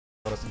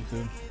What up,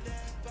 YouTube?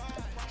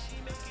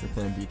 We're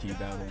playing BT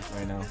battles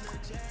right now.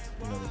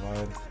 You know the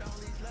vibe.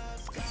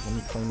 Let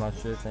me claim my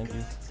shit, thank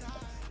you.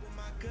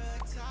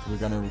 We're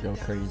gonna go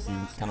crazy.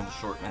 It's kind of a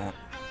short map.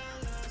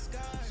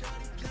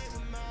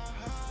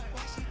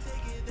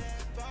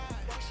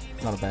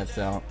 Not a bad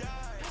shout.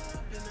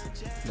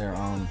 They're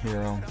on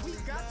hero.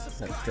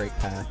 That straight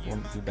path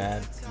wasn't too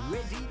bad.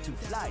 Ready to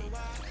fly.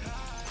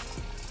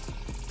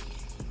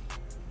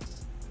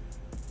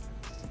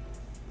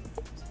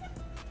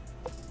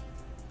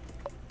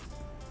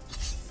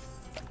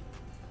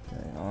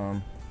 Okay,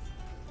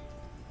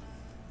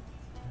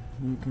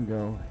 you can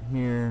go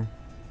here.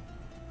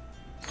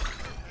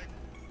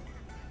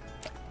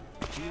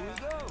 Here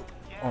we go.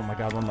 Oh my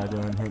god, what am I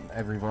doing? Hit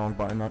every wrong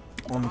button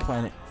on the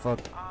planet. Fuck.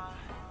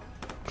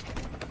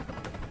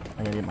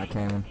 I gotta get my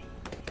cannon.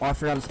 Oh, I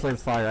forgot to play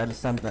with fire. I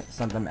just sent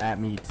them at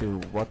me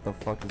too. What the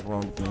fuck is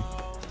wrong with me?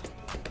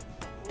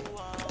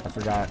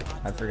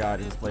 I forgot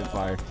he just played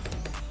fire.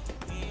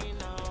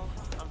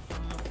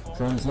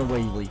 There's no way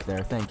you leaked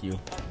there. Thank you.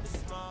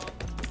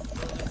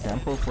 Okay, I'm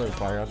pro play with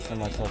fire. I'll just send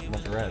myself a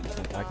bunch of reds.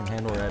 I can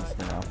handle reds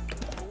for now.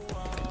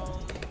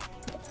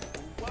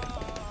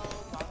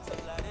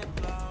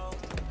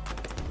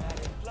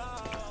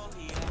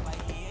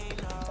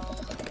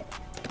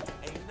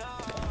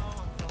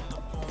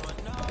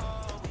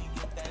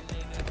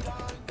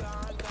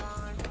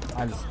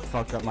 I just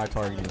fucked up my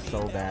targeting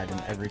so bad in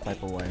every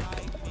type of way.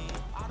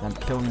 I'm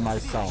killing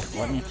myself.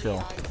 Let me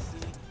chill.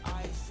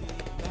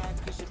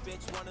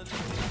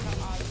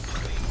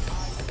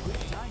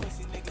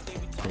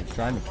 Okay, he's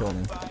trying to kill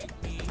me.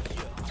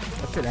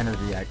 That's good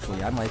energy,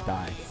 actually. I might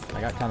die.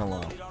 I got kind of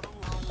low.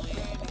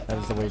 That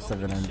was a waste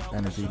of an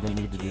energy. Didn't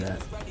need to do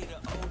that.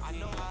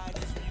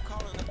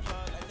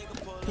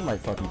 He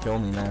might fucking kill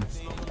me, man.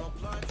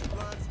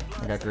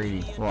 I got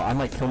greedy. Well, I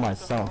might kill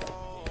myself.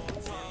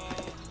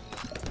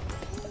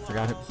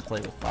 Forgot to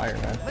play with fire,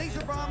 man.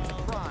 Laser bombs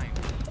prime.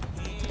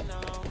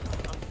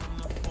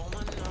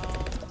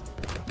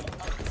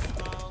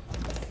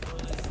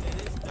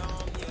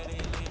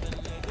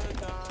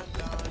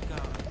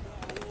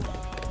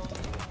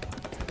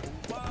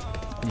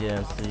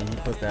 Yeah, see, he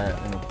put that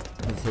in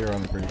his hero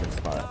in a pretty good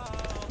spot.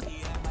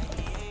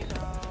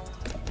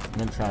 I'm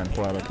gonna try and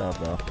pull out a dub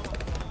though.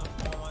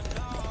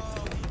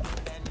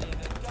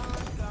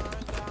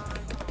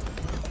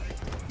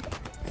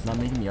 It's not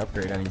making me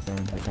upgrade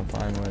anything, which I'm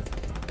fine with.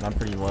 And I'm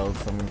pretty low,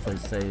 so I'm gonna play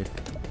safe.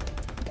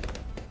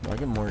 Do I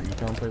get more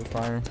eco and play with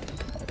fire?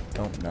 I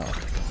don't know.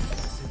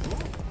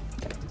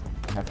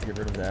 I have to get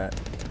rid of that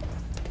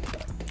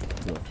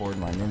to afford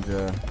my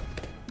ninja.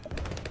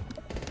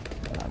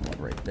 I'm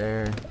right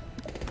there.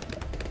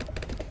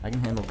 I can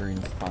handle green,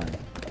 it's fine.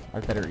 I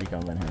have better eco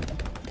than him.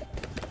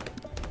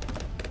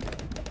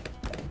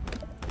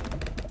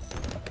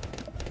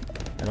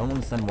 I don't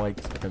want to send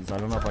whites because I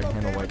don't know if I can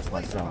handle whites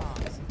myself.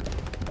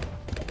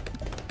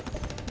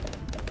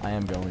 I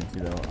am going to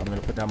though. I'm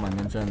gonna put down my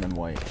ninja and then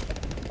white.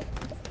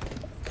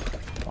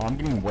 Oh, I'm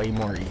getting way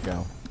more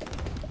eco.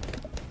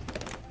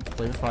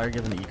 Play with fire,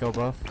 give an eco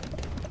buff.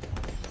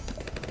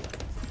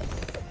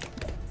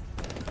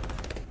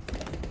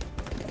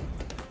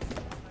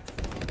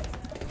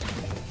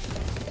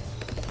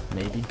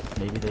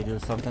 Maybe they do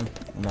something?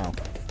 No.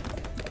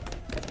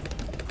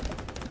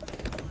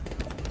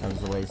 That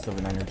was a waste of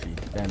an energy.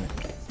 Damn it.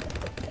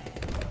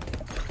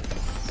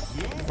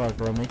 Fuck,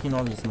 bro. Making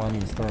all this money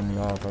is throwing me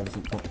off. I was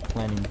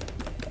planning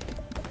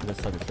for this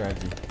type of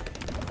strategy.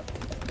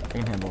 I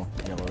can handle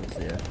yellow, so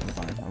yeah, I'm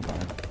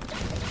fine.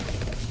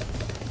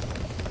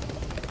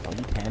 Oh,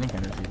 you panic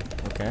energy.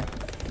 Okay.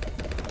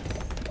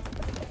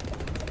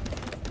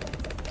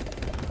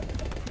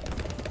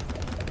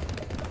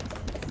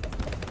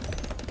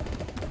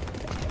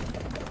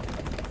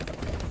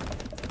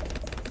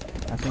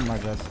 I think my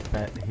best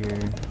bet here,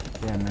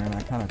 yeah man,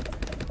 I kind of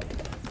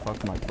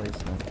fucked my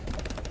placement.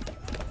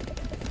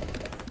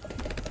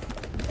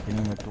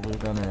 Getting the glue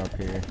gunner up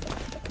here,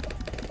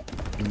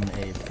 getting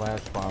a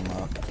flash bomb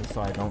up, just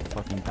so I don't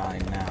fucking die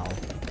now.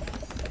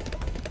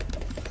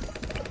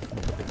 I'm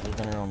gonna put the glue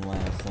gunner on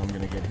last, so I'm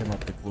gonna get him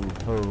up the glue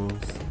hose.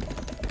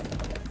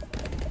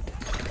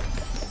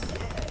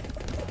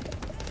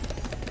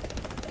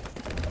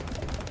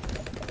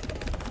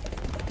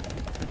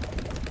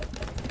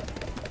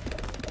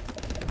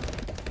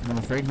 I'm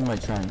afraid he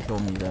might try and kill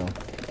me though.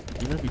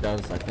 Even if he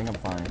does, I think I'm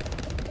fine.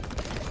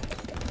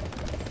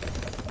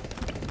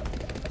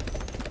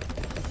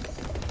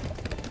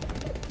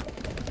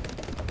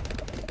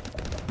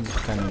 He's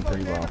defending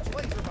pretty well.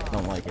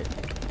 Don't like it.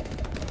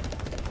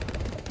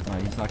 No,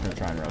 he's not gonna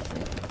try and rush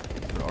me.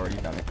 He's already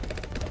done it.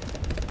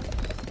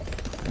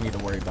 I need to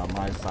worry about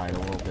my side a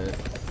little bit.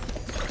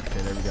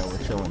 Okay, there we go,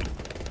 we're chilling.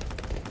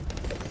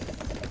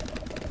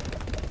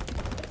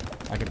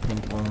 I can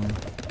pink bloom.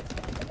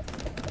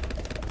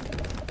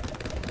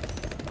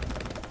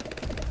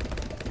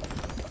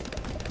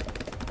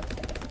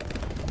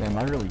 Damn,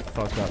 I really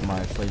fucked up my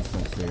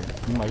placements here.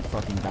 He might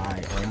fucking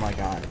die. Oh my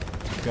god.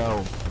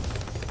 Go.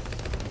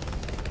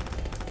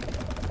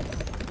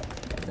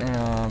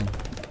 Damn.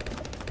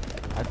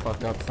 I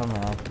fucked up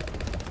somehow.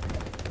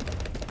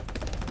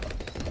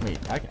 Wait,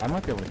 I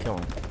might be able to kill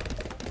him.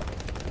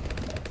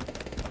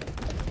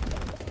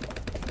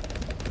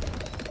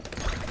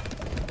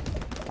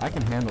 I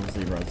can handle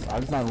zeros. I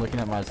was not looking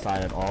at my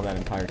side at all that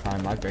entire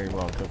time. I very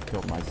well could have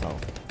killed myself.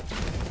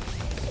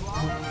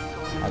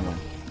 I won.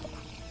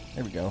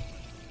 There we go.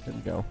 There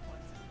we go.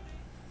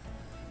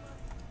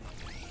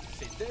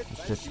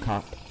 It's just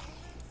cop.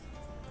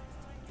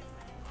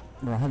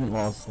 Bro, I haven't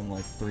lost in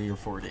like 3 or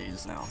 4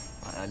 days now.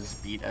 I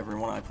just beat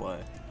everyone I play.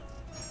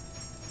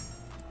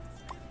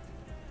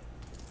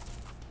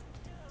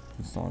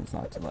 The song's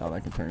not too loud,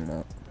 I can turn it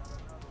up.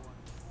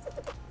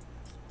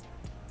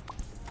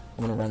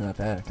 I'm gonna run that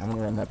back. I'm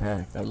gonna run that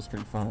back. That was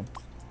pretty fun.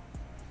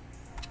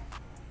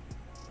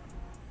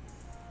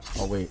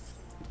 Oh wait.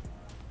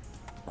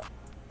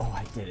 Oh,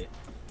 I did it.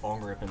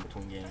 Long rip in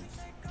between games.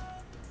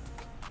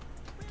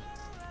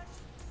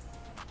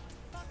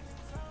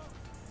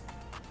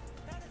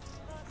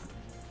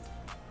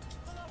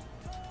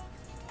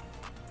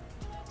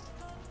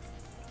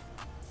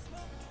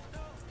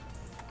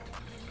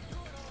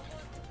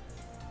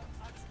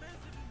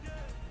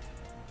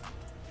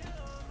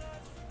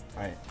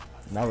 Alright,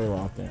 now we're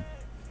locked in.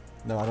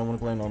 No, I don't want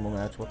to play a normal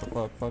match. What the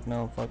fuck? Fuck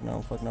no, fuck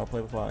no, fuck no.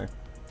 Play with fire.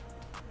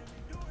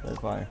 Play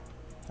with fire.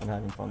 I'm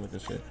having fun with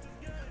this shit.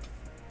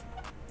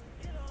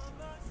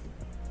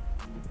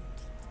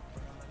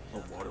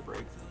 Oh, water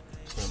break.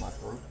 Clear my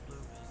throat.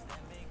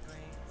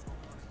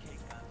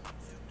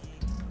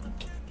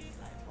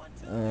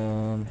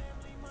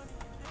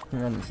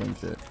 We're on the same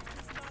shit.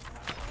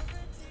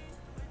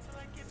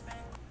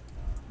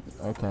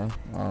 Okay,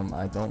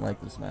 I don't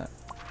like this map.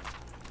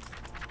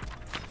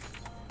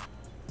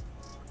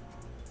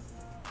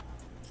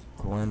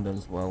 Glenn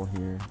does well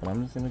here, but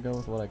I'm just gonna go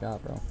with what I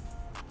got, bro.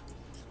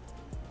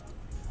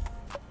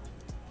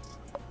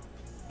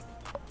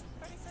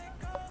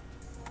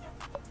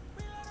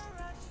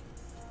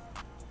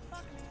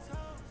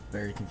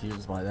 Very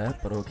confused by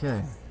that, but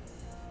okay.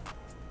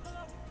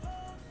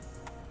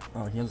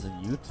 Oh, he has a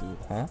YouTube,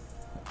 huh?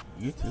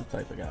 YouTube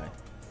type of guy.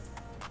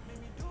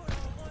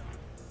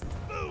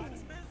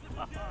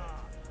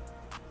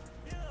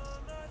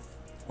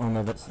 Oh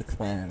no, that's the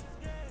clan.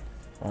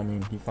 I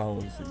mean, he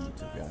follows the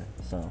YouTube guy,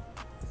 so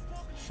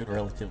should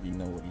relatively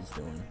know what he's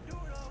doing.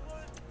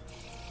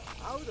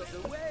 Out of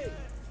the way!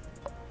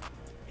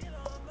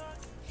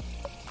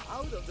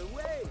 Out of the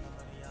way!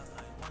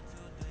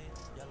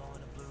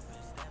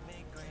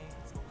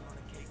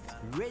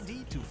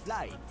 Ready to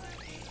fly.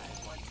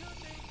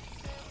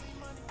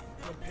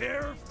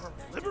 Prepare for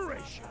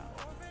liberation.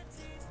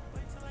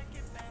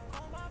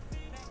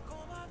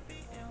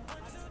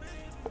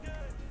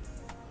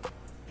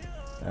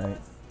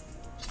 Alright.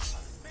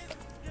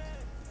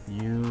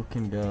 You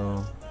can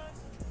go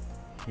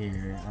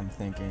here, I'm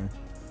thinking.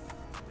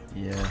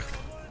 Yeah.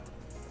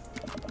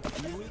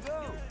 Here we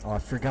go. Oh, I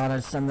forgot I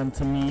sent them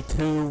to me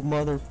too,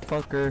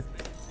 motherfucker.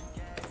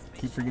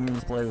 Keep forgetting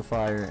to play with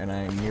fire, and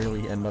I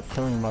nearly end up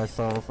killing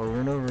myself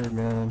over and over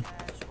again.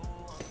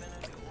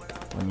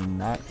 Let me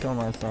not kill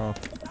myself.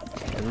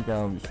 There we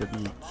go, we should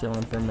be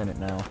chilling for a minute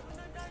now.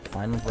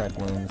 Fine with red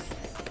Bloons.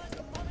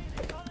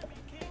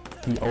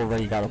 He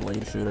already got a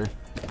blade shooter.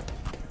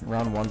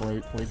 Round 1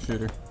 blade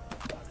shooter.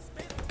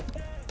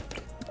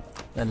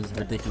 That is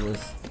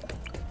ridiculous.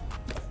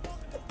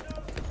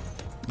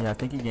 Yeah, I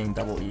think he gained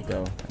double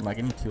eco. Am I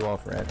getting 2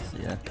 off reds?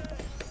 Yeah.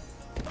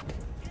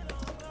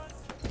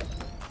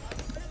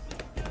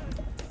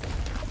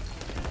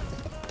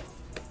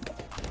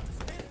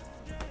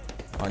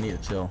 Oh, I need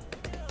to chill.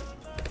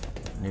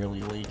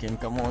 Nearly leaking.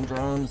 Come on,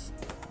 drones.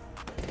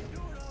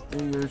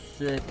 Do your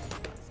shit.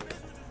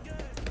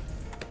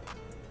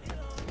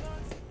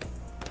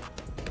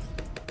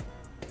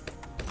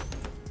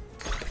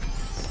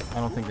 I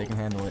don't think they can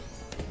handle it.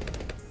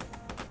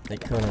 They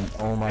couldn't.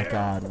 Oh my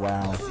god,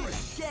 wow.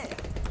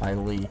 I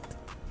leaked.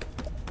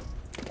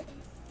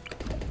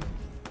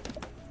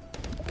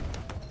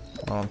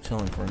 Oh, I'm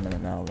chilling for a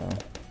minute now, though.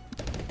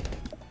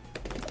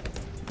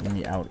 Let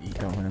me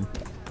out-eco him.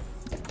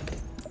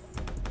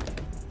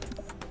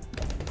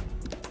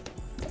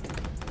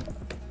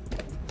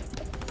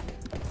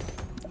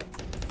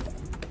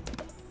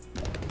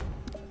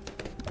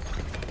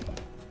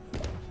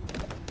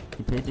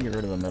 He paid to get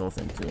rid of the metal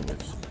thing, too,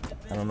 which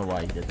I don't know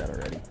why he did that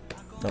already.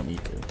 Don't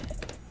need to.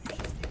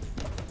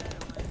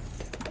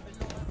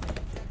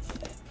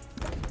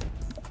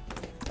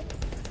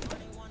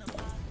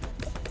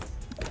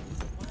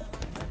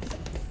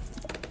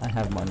 I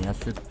have money. I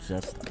should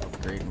just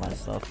upgrade my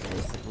stuff,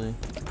 basically.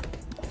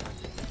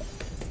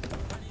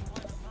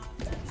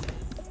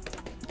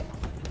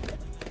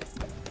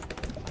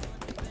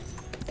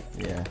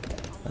 Yeah.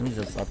 Let me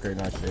just upgrade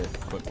my shit.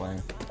 Quit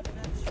playing.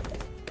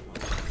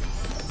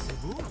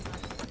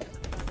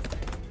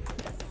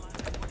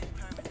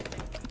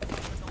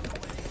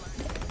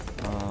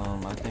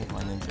 I think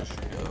my ninja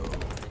should go.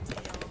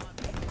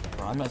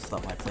 Bro, I messed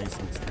up my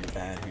placements pretty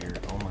bad here.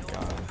 Oh my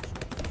god.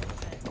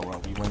 Oh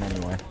well, we win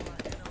anyway.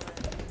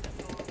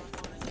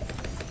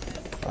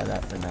 Buy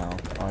that for now.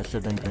 Oh, I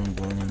should have been green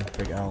ballooning.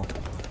 Big L.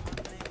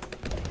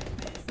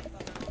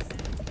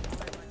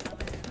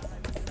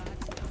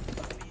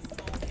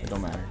 It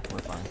don't matter. We're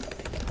fine.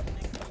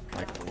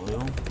 Like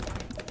blue?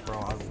 Bro,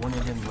 I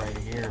wanted him right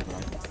here, but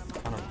I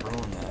kind of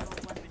ruined that.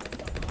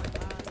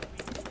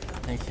 I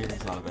think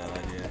here's not a bad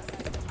idea.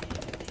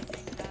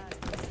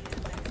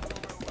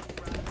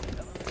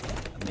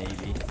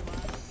 Maybe.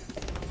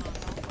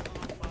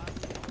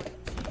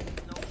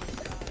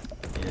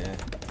 Yeah.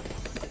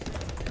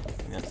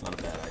 That's not a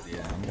bad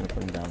idea. I'm gonna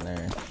put him down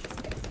there.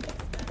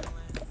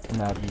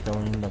 I'm out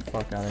egoing the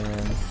fuck out of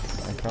him.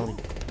 I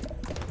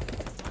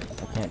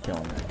can't kill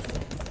him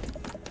actually.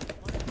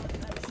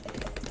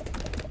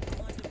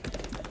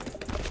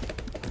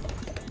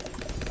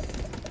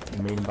 I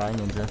made him buy a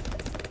ninja.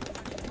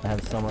 I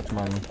have so much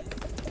money.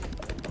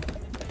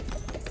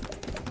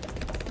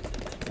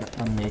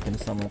 I'm making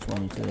so much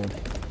money too.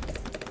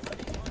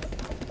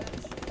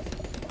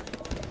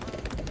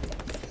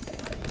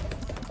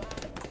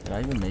 Did I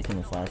even make him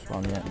a flash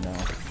bomb yet? No.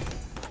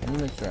 Let me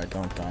make sure I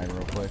don't die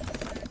real quick.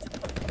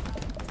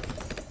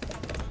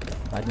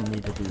 I didn't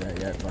need to do that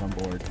yet, but I'm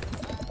bored.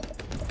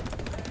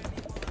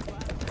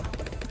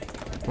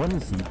 What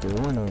is he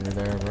doing over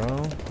there, bro?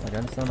 Like,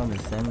 I just don't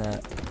understand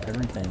that.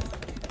 Everything.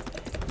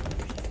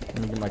 Let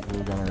me get my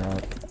glue gunner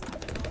out.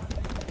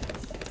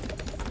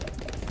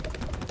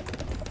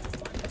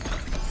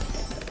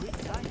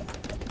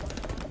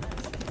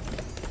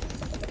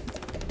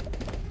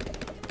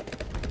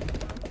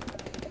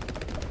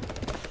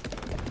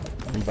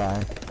 Buy a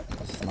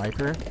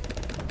sniper.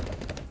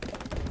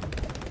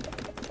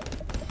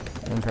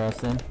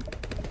 Interesting.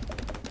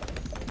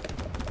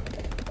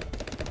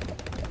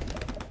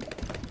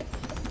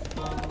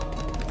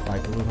 My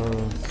glue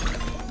hose.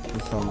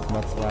 This song's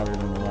much louder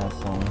than the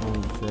last song.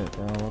 Holy shit,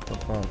 bro. What the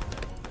fuck?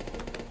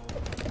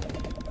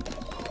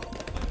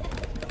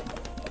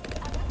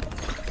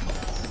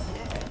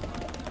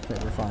 Okay,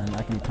 we're fine.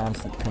 I can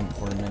constant paint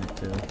for a minute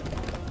too.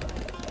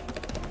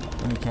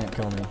 And he can't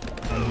kill me.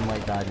 And he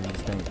might die to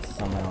these paints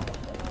somehow.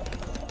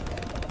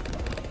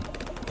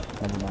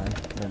 Never mind.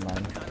 Never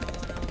mind.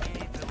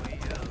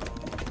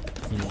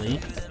 He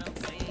leaked?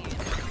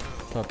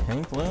 The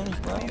pink balloons,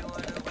 bro?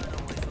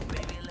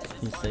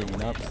 He's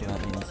saving up, so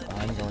that means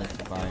I'm going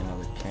to buy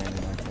another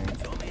cannon, I think.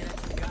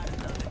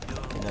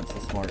 And that's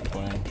a smart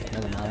play.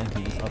 Never mind,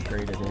 he just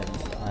upgraded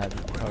his. I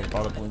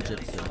bought a balloon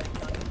jitsu.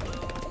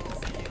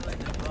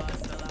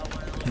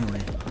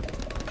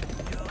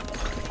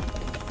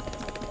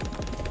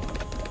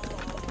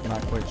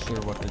 Not quite sure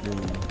what to do.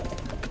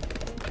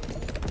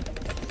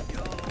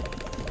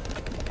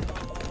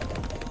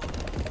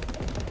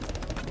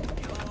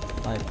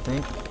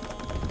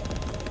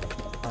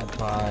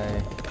 I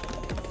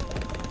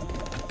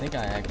think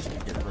I actually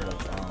get rid of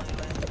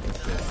this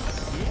shit.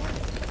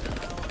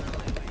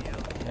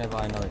 Yeah,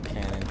 buy another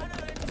cannon.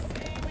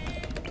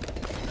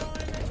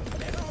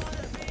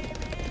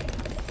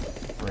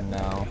 For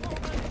now.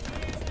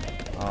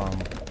 I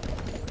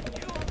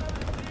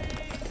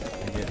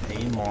get a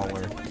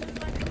mauler.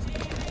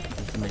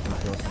 To make him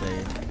feel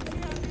safe.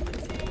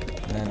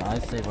 And then I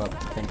save up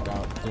to think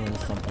about doing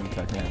something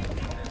to him.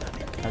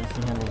 How does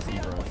he handle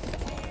zebras?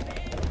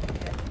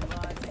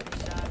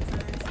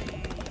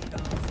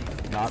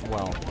 Not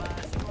well.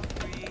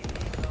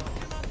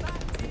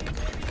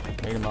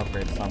 Made him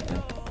upgrade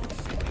something.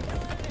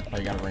 Oh,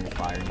 you got a ring of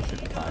fire. You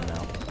should be fine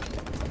now.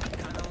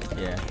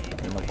 Yeah,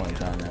 ain't no point in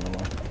trying that no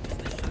more.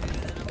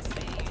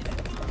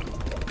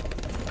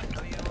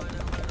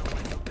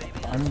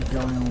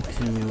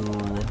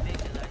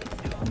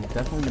 I'm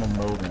definitely gonna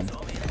mow him.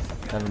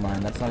 Never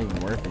mind, that's not even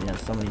worth it. You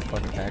have so many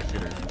fucking back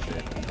shooters and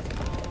shit.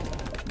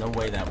 No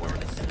way that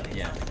works.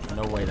 Yeah,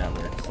 no way that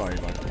works. Sorry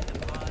about that.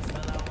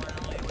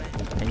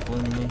 Is pink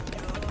ballooning me?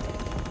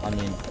 I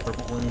mean,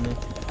 purple ballooning me?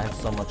 I have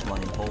so much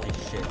money. Holy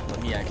shit.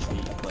 Let me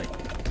actually, like,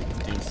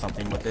 do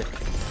something with it.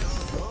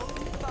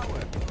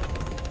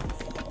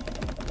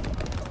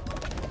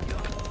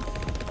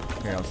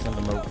 Here, I'll send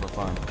the moat for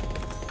fun.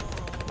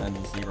 Then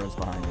the zeros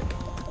behind it.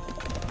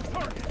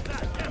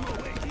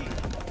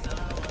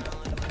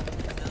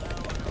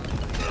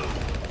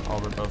 Oh,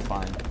 we're both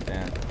fine.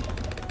 Damn.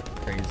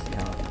 Crazy,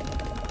 huh?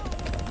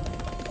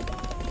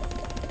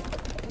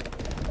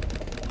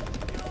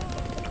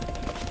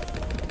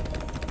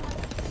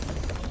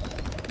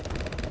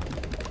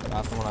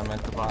 Not the one I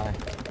meant to buy.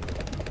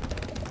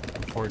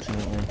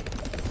 Unfortunately.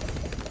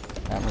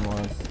 That one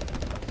was.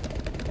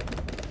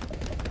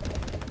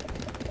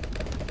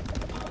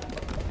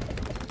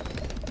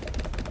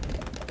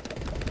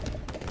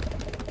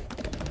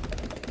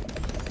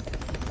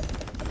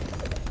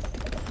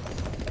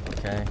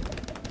 Okay.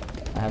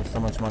 I have so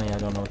much money I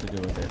don't know what to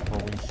do with it.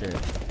 Holy shit.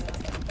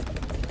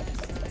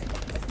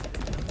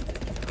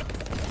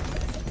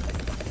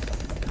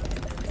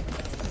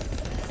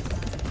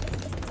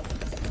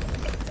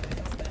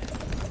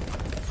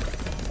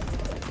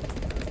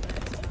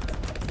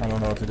 I don't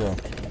know what to do.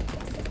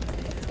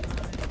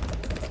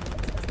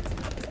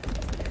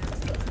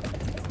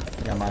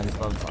 I might as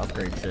well just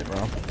upgrade shit,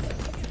 bro.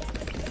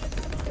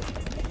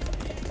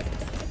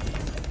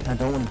 I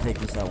don't want to take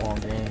this that long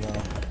game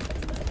though.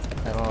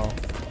 At all.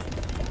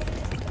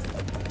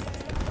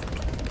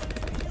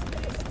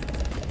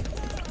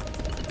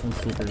 I'm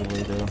super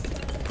glue though.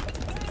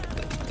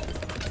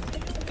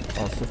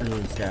 Oh, super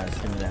glue's gas.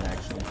 Give me that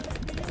actually.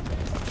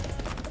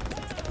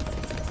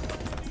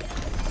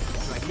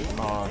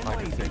 Oh, if I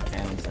could fit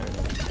cannons there,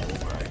 that'd be cool,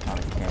 but I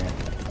kinda can't.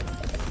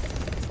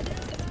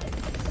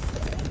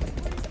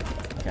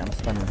 Okay, I'm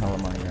spending hella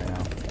money right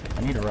now.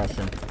 I need a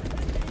Russian.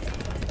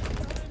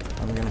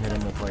 I'm gonna hit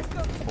him with like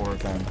 4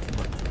 of them,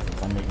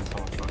 because I'm making so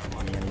much fucking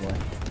money anyway.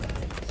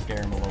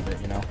 Scare him a little bit,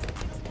 you know?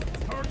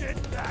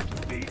 Target that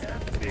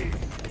BFB.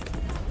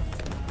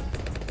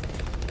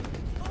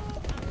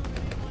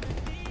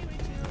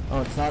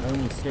 Oh, it's not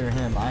only scare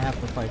him, I have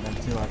to fight them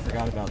too, I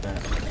forgot about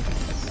that.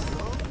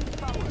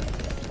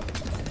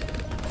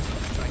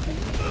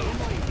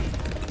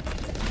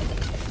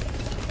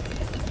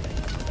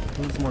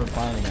 Who's more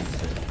fine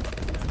against it?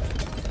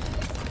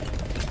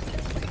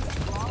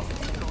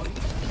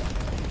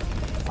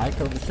 I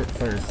killed the shit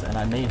first, and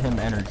I made him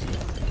energy,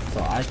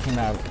 so I came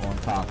out on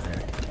top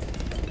there.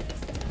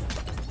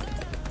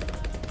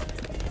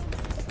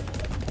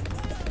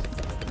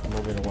 A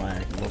little bit of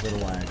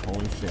lag,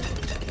 holy shit.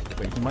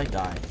 Wait, he might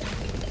die.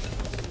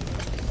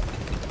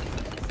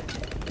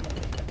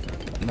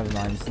 Never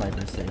mind,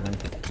 sniper saving.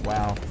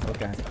 Wow,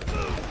 okay.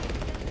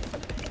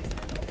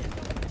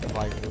 I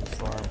buy Blue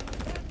Storm.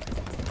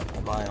 I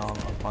buy a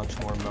bunch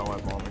more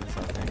Moab moments,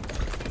 I think.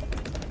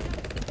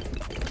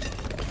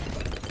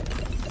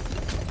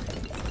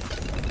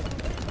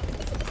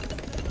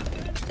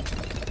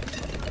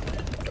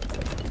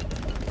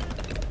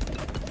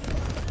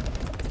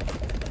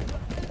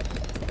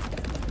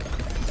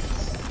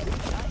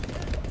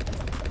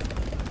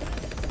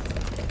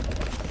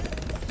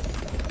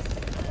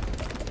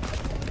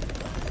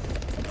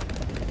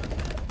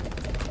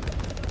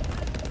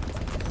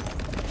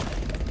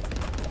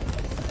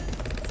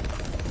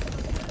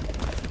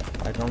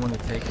 I don't want to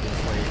take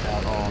this late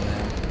at all,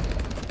 man.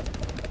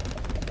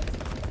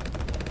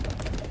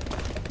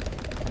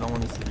 I don't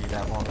want this to be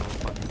that long of a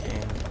fucking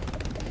game.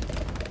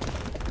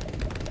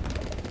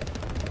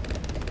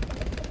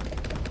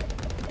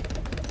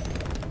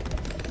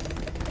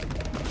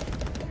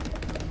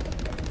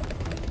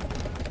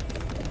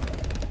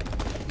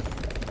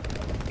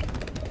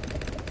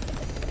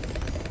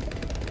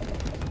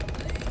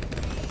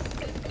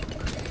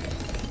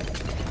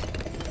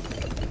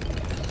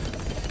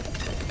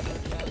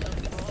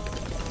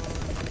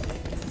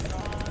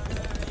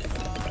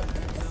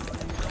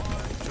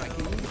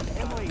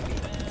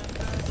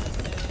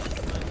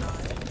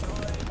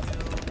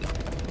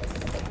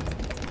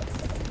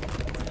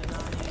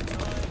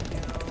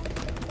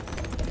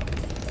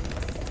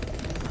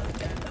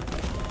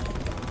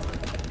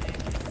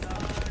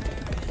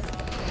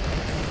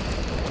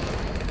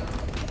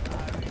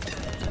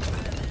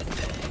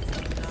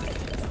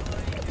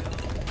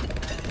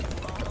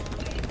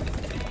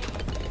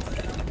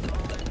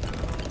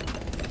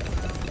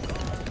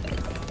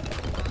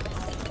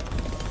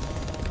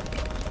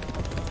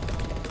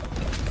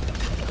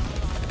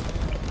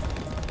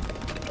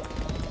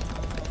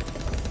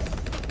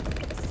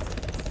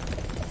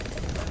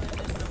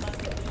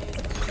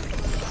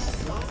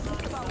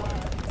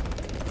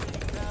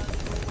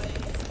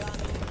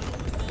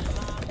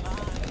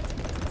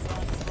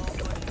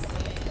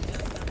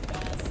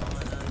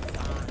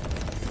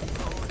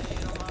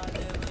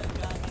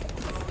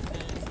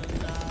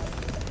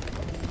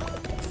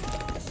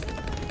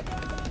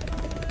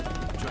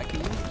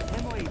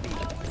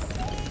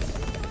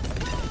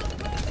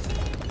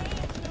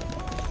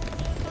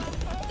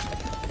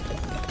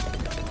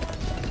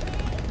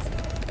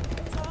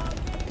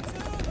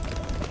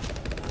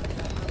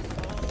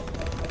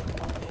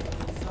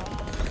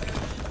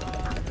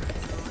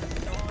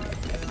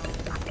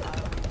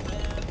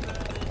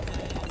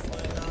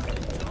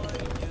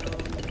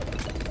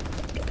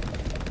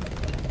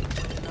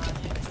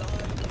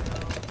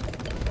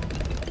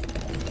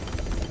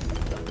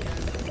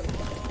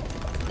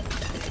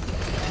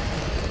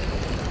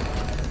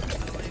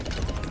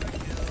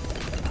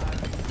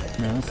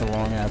 Man, this is a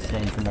long ass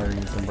game for no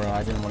reason, bro.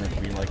 I didn't want it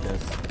to be like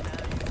this.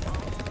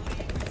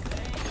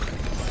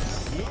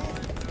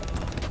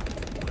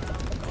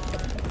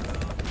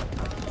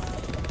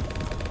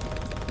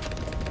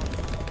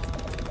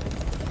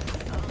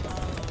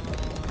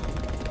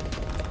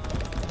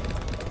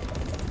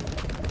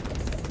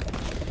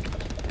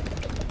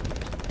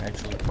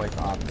 Actually, quite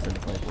the opposite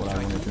of like what I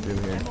wanted to do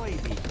here.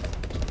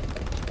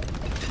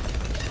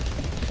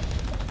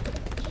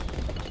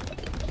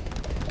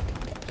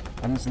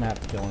 I'm just gonna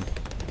have to kill him.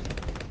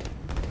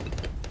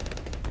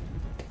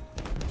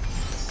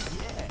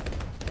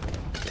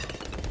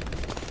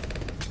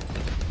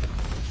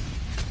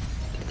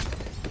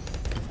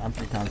 I'm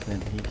pretty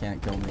confident he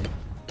can't kill me,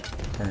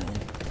 currently.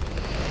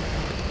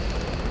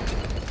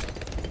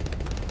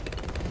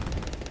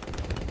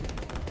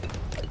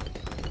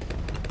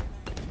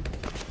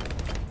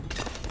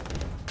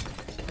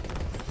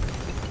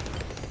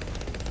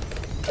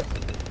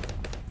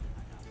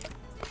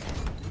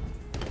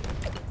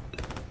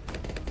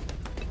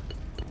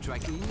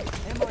 Tracking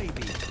MOAB.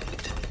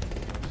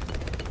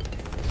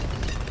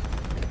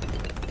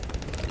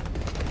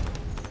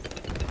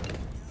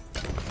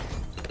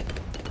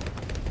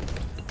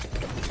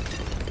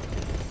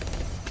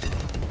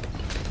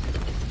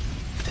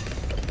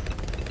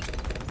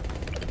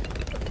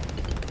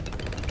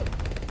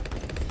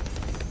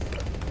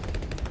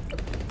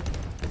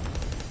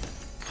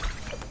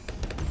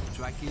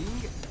 Tracking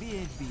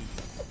BFB.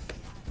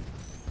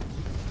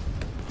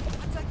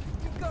 Attack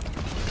incoming.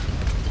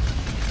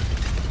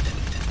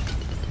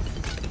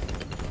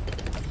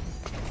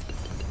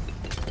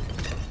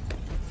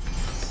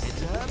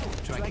 Heads up.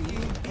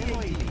 Tracking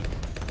BAD.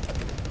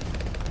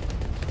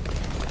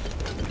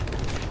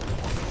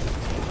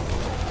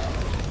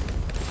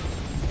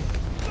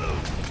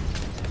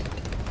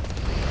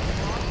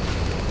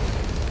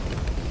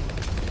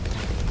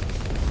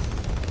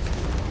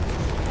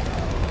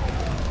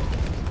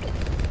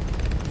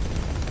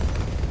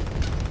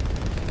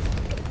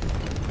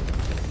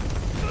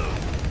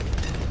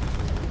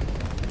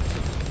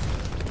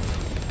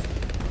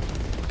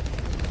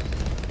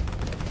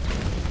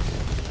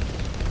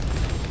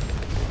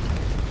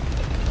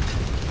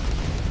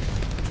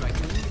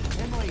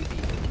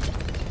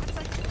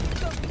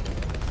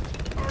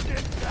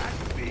 Target that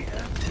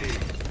BFB.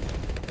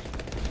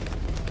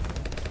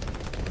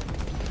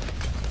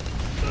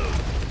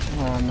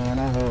 Oh man,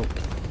 I hope.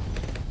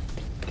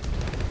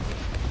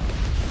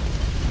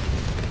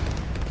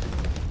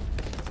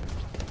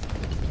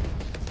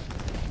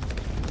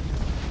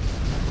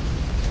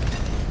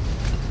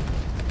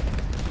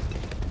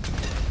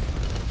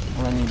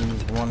 All I need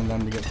is one of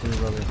them to get through,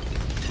 brother.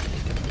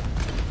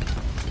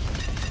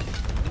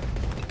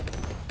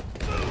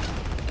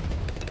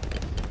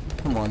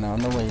 Come on now,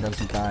 no way he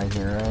doesn't die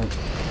here, right?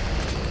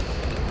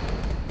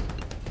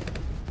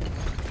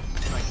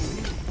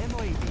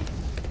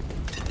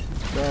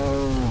 Go.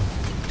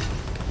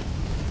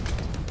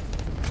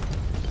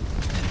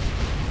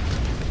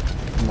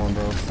 Come on,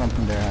 bro.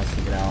 Something there has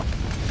to get out.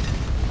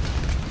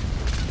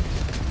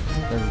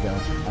 There we go.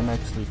 I'm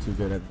actually too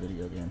good at the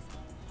video game.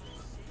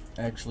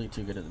 Actually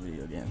too good at the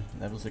video game.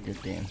 That was a good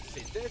game.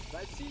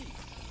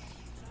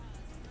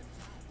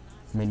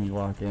 Made me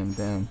lock in,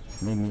 damn.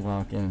 Made me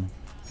lock in.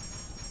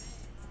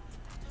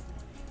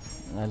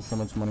 I had so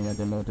much money I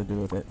didn't know what to do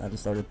with it. I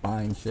just started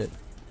buying shit.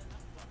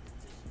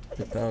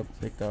 Pick up,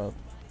 pick up.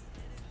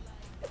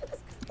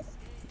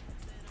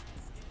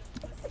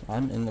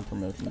 I'm in the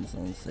promotion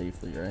zone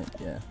safely, right?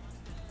 Yeah.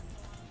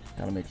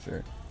 Gotta make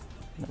sure.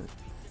 Never.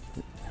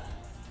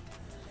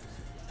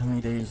 How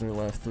many days are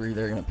left? 3.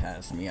 They're gonna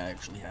pass me. I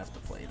actually have to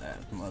play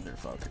that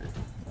motherfucker.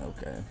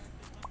 Okay.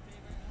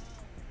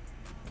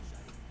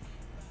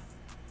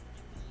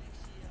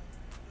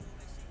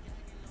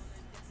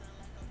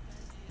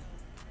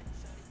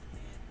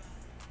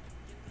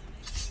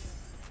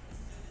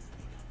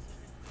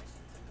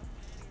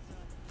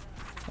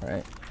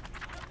 Alright.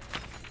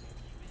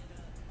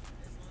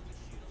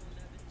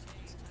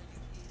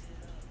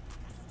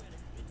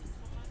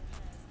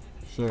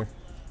 Sure.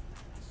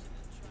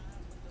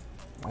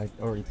 I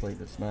already played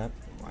this map.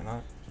 Why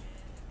not?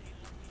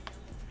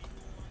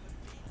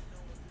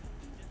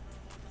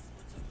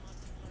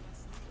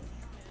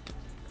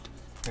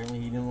 Apparently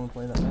he didn't want to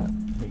play that map.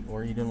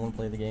 Or he didn't want to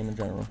play the game in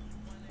general.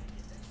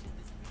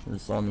 Or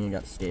just saw me and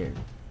got scared.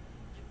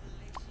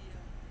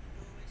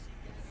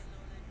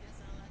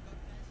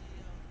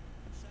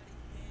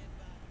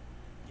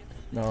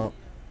 No,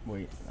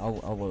 wait, I'll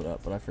load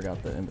up, but I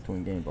forgot the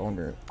in-between game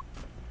longer.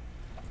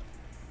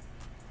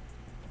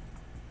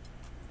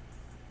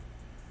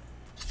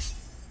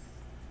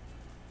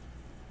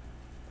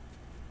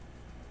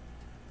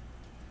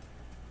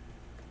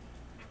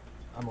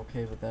 I'm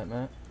okay with that,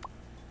 Matt.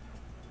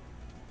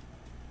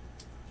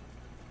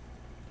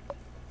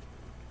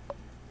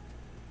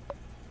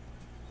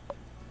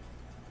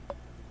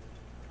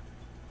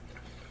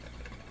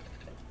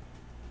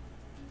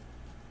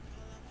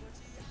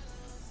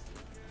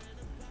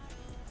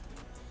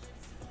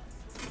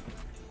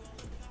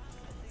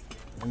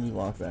 Let me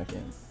walk back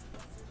in.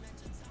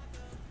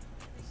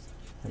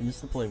 I used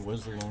to play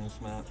Wizard on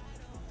this map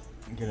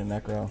and get a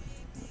Necro,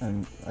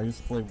 and I used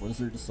to play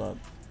Wizard sub.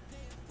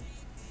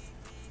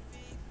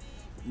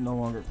 No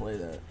longer play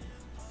that.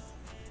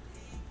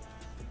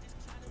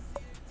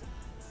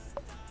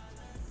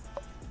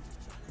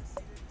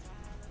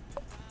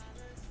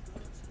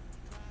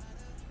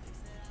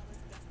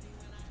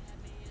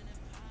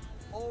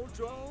 All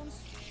drones,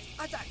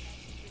 attack!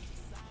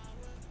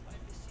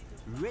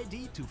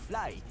 Ready to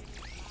fly.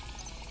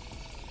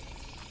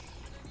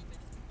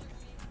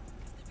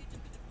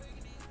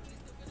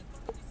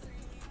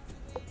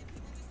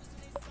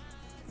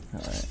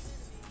 Alright.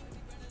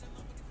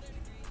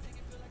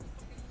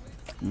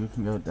 You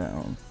can go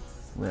down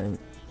right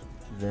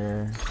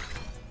there.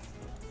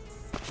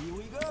 Here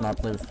we go. Let's not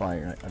play with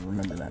fire. I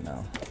remember that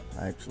now.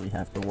 I actually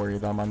have to worry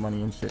about my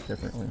money and shit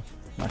differently.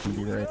 I'm not gonna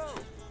be rich.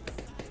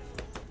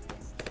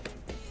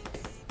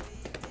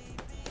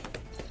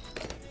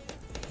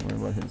 Worry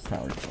about his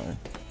towers fire.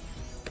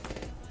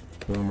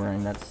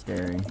 Boomerang, that's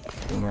scary.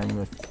 Boomerang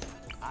with...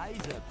 Eyes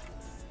up.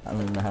 I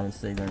don't even know how to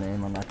say their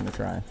name, I'm not gonna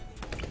try.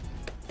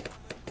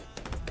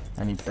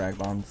 I need frag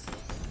bombs.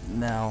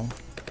 Now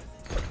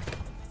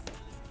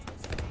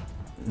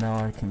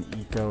I can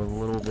eco a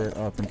little bit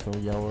up until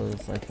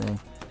yellows, I think.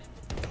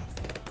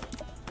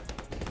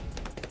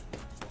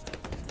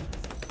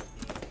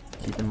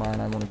 Keep in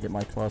mind I want to get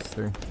my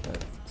cluster,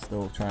 but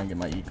still try and get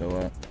my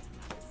eco up.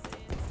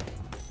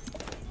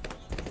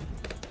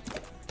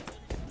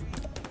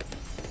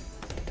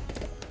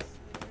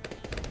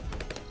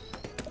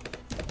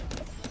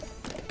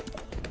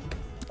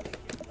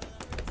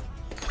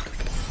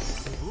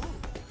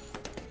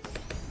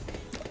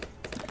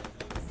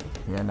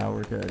 Yeah, now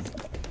we're good.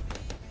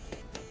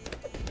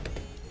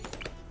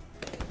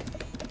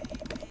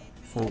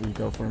 Full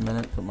eco for a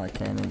minute, put my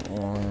cannon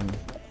on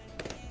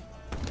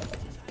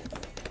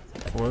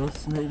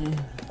close maybe?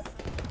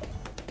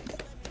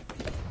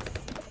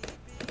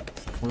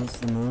 It's close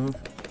to move.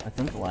 I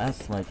think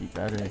last might be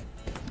better.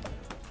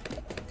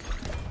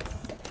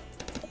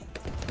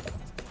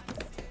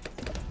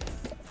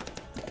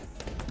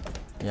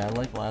 Yeah, I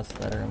like last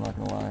better, I'm not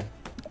gonna lie.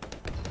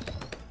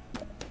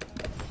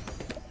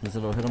 Because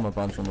it'll hit him a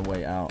bunch on the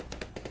way out.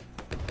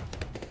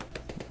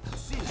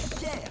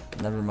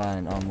 Never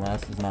mind,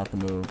 last is not the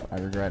move. I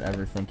regret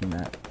ever thinking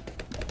that.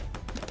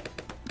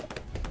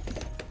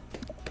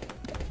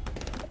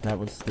 That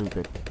was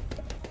stupid.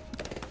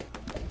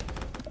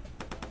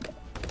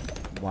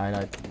 Why'd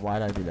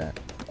I do that?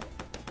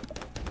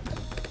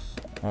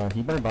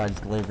 He better buy his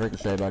glaive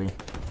ricochet, buddy.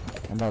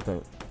 I'm about to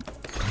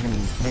hit him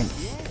these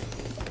pinks.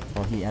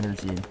 Oh, he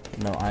energied.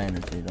 No, I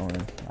energied, don't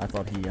worry. I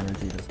thought he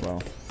energied as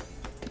well.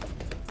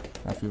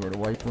 Now if he were to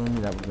white bloom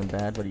me, that would have been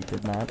bad, but he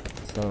did not.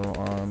 So,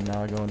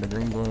 now I go into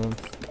green blooms.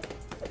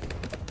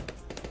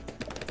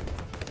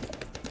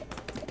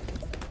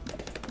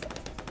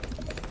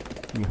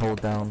 We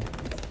hold down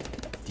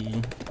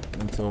D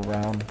until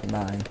round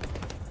 9.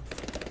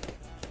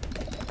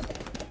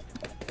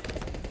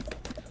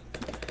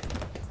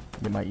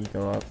 Get my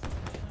eco up.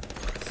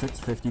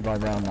 650 by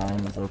round 9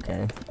 is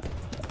okay.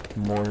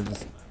 More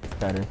is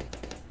better.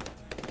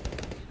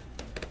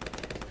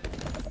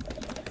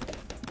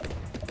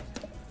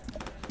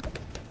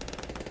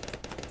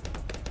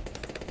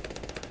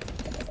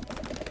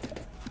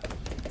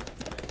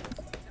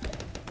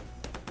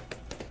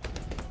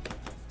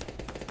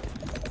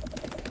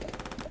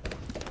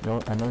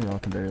 I know y'all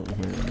can barely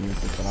hear the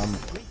music, but I'm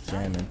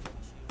jamming.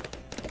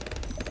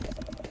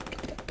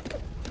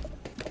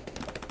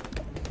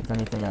 If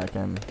anything, I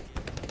can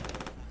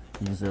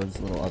use those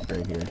little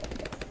upgrade here.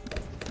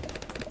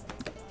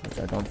 Which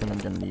I don't think I'm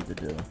gonna need to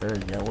do. They're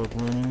yellow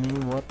ballooning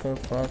me? What the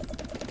fuck?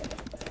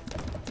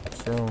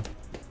 Chill.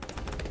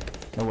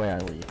 No way I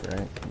leak,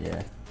 right?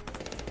 Yeah.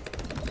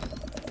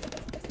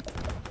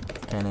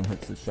 Cannon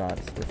hits the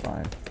shots, we're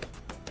fine.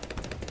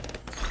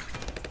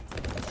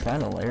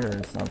 Trying to layer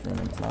or something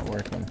and it's not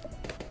working.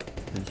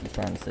 He's just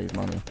trying to save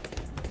money.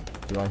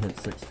 Do I hit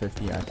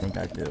 650? I think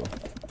I do.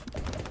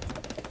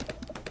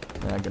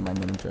 Then I get my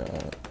ninja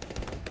up.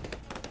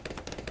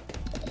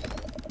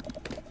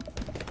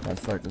 I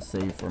start to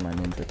save for my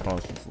ninja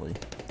cautiously.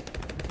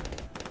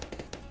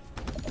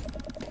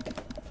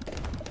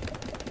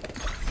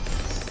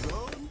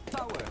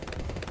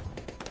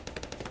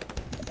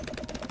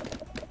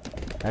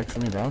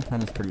 Actually, round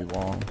 10 is pretty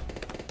long.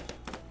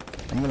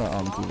 I'm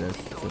gonna do this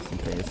just in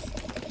case.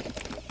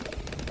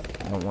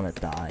 I don't want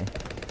to die.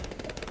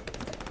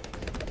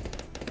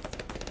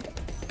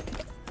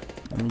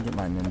 Let me get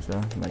my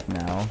ninja like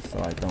now so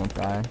I don't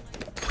die.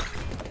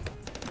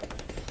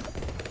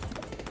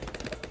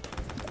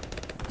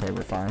 Okay,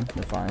 we're fine.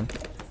 We're fine.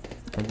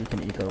 I think we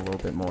can eco a little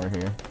bit more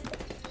here.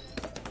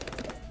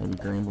 Maybe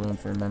green bloom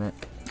for a minute.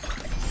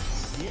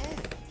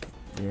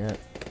 Yeah.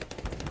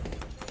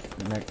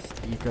 Next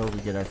eco, we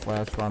get our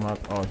flash bomb up.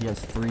 Oh, he has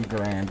 3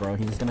 grand, bro.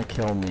 He's gonna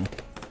kill me.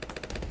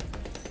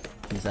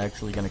 He's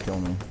actually gonna kill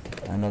me.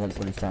 I know that's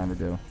what he's trying to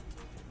do.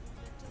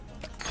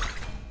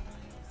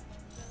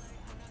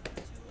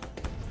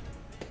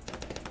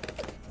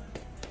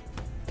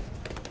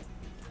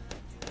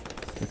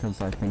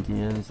 Because I think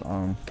he is,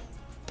 I'm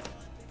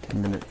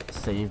gonna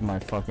save my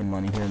fucking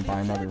money here and buy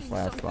another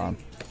flash bomb.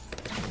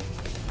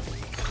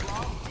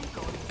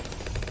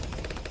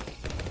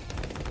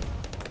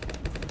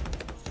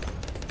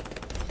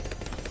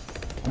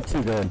 I'm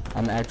too good.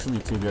 I'm actually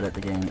too good at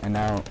the game, and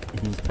now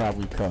he's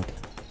probably cooked.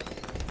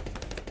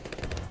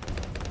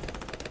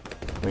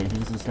 Wait,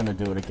 he's just gonna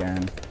do it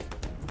again.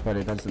 But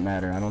it doesn't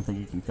matter. I don't think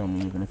he can kill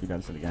me even if he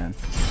does it again.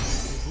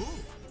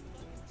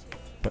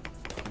 But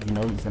you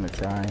know he's gonna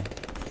try.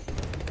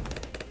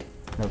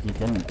 No, he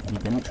didn't. He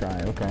didn't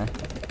try. Okay.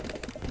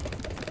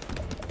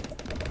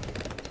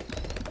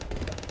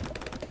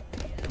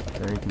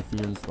 Very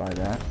confused by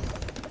that.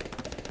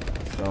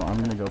 So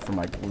I'm gonna go for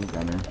my glue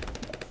gunner.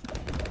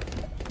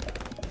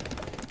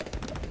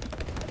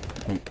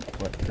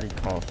 What? Pretty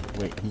cautious.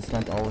 Wait, he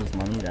spent all his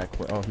money that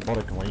quick. Oh, he bought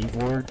a glaive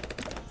ward?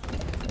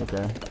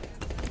 Okay.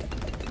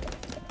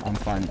 I'm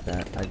fine with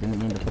that. I didn't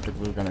mean to put the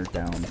glue gunner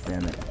down,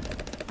 damn it.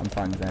 I'm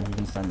fine with that. You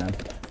can send them.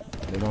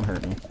 They don't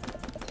hurt me.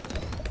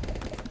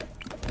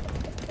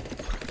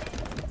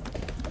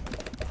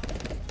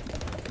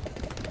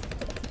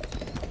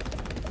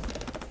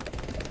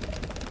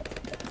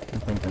 I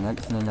think the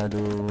next thing I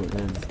do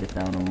is get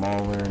down a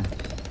mauler.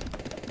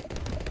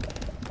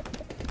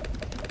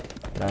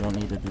 But I don't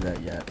need to do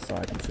that yet, so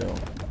I can chill.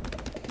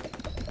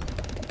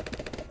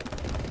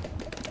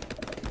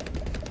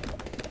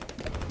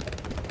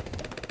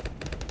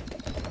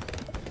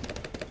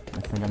 I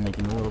think I'm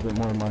making a little bit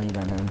more money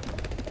than him.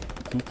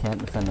 He can't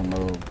defend a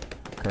mob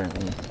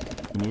currently.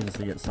 He needs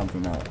to get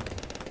something up.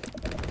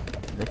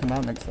 Did they come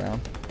out next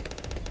round?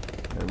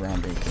 Or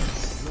round 8.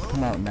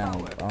 Come out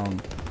now.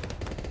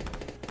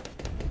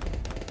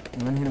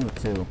 I'm gonna hit him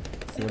with 2.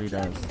 See what he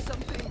does.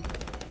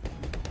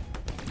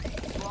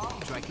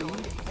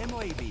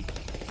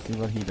 See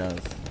what he does.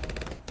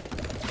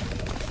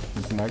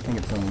 You might think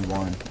it's only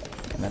 1.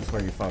 And that's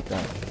where you fucked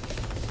up.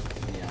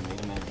 Yeah, I made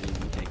him energy.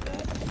 You take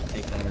that.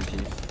 Take the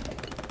energy.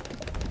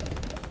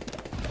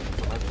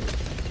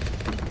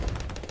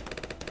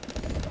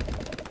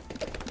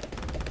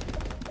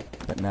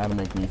 But now to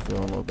make me feel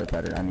a little bit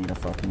better, I need a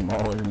fucking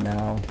mauler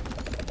now.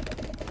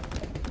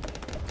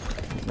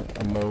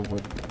 A mob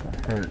would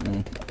hurt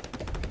me.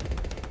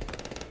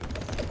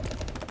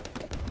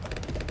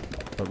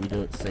 But we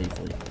do it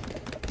safely.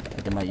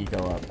 I can let you go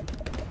up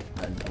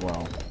as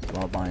well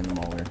while buying the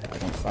mauler. I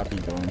don't stop you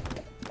going.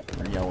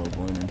 Or yellow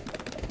ballooning.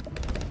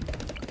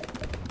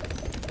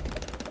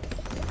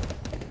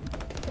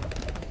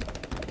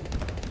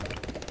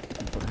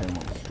 Put him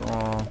on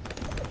straw.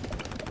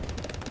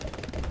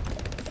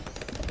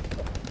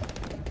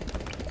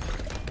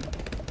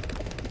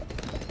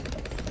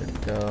 There we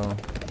go.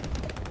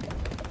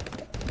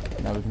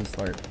 Now we can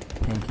start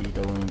Pinky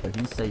going, but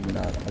he's saving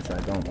up, which I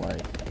don't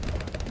like.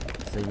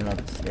 Saving up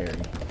is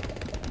scary.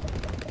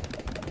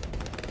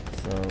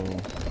 So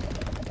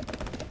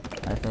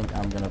I think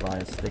I'm gonna buy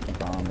a sticky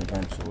bomb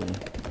eventually.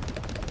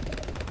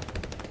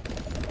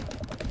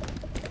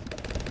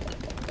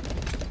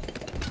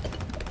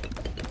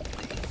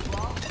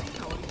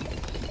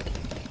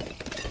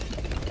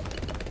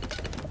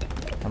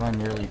 Am I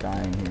nearly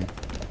dying here?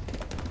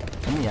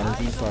 Give me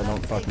energy so I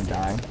don't fucking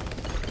die.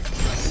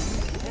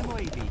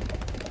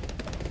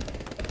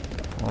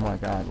 Oh my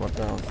god, what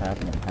the hell is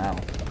happening? How?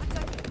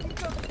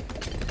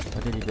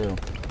 What did he do?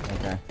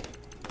 Okay.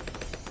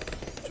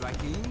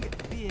 Tracking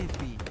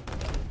BAP.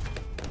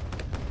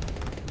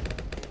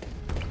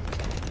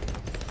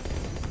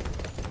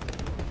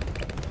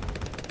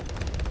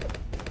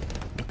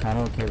 I'm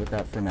kinda okay with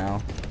that for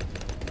now.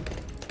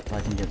 If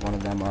I can get one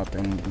of them up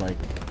in like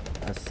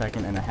a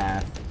second and a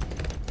half.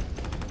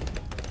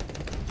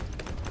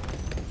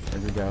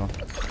 There we go.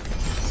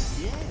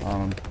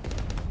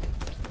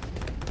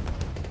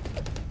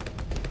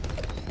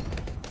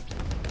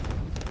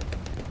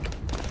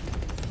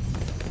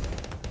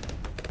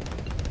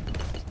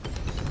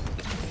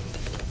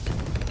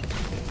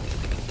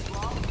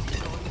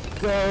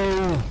 Go!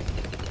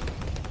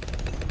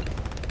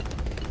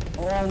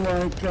 Oh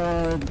my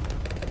god.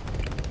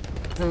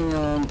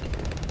 Damn.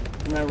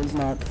 That was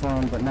not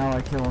fun, but now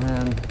I kill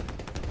him.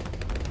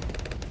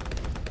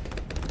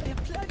 They're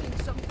planning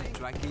something.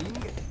 Tracking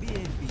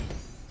BAP.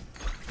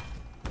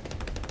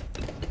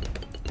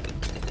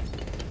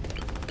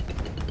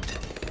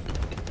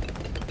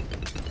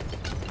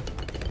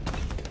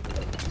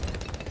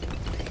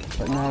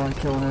 But now I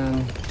kill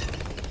him.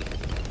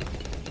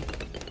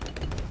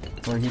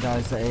 Or he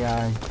dies to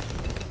AI.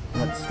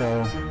 Let's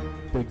go.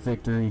 Big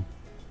victory.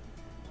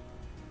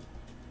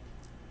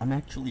 I'm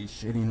actually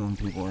shitting on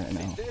people right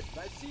now.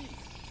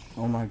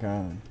 Oh my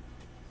god.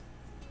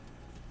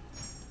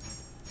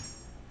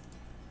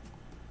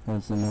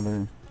 That's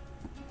another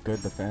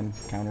good defend.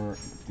 Counter.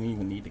 Didn't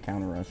even need to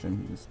counter rush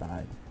him. He just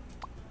died.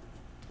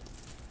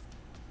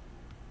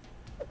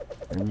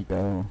 There we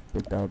go.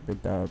 Big dub,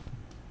 big dub.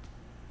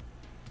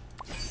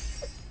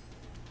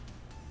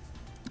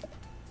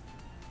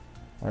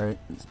 Alright,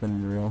 it's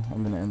been real.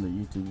 I'm gonna end the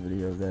YouTube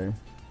video there.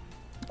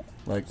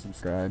 Like,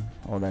 subscribe,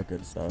 all that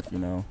good stuff, you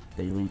know.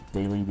 Daily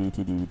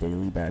BTD,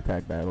 daily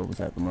backpack battles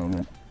at the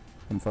moment.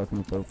 I'm fucking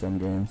with both them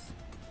games.